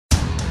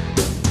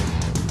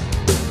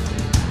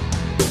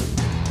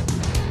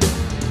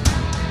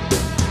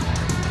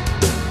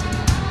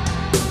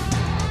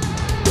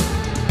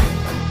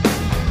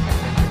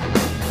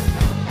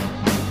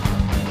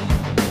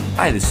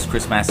Hi, this is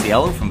Chris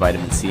Masiello from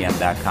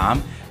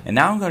VitaminCM.com, and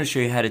now I'm going to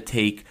show you how to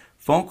take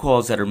phone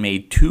calls that are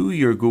made to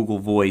your Google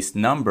Voice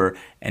number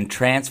and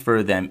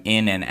transfer them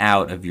in and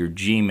out of your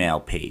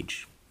Gmail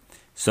page.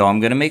 So I'm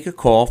going to make a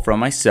call from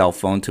my cell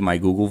phone to my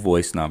Google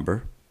Voice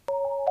number,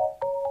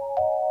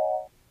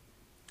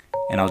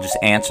 and I'll just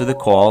answer the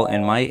call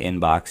in my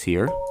inbox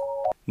here.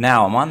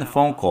 Now I'm on the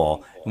phone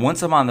call, and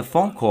once I'm on the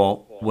phone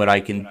call, what I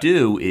can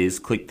do is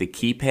click the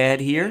keypad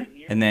here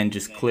and then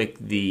just click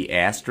the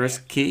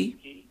asterisk key.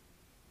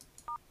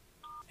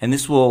 And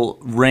this will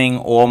ring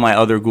all my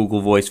other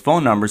Google Voice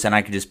phone numbers, and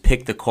I can just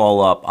pick the call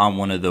up on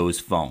one of those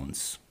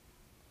phones.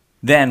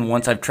 Then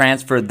once I've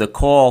transferred the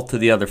call to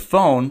the other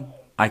phone,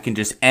 I can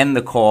just end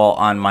the call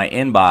on my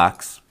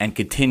inbox and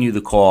continue the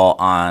call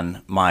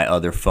on my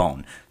other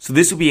phone. So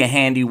this would be a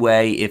handy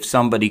way if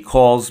somebody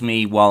calls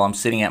me while I'm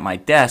sitting at my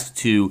desk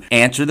to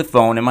answer the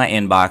phone in my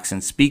inbox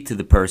and speak to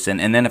the person,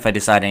 and then if I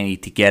decide I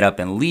need to get up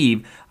and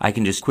leave, I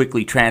can just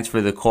quickly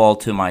transfer the call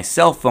to my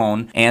cell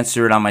phone,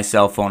 answer it on my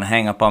cell phone,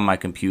 hang up on my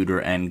computer,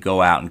 and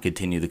go out and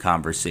continue the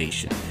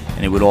conversation.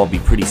 And it would all be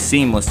pretty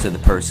seamless to the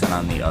person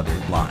on the other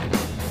line.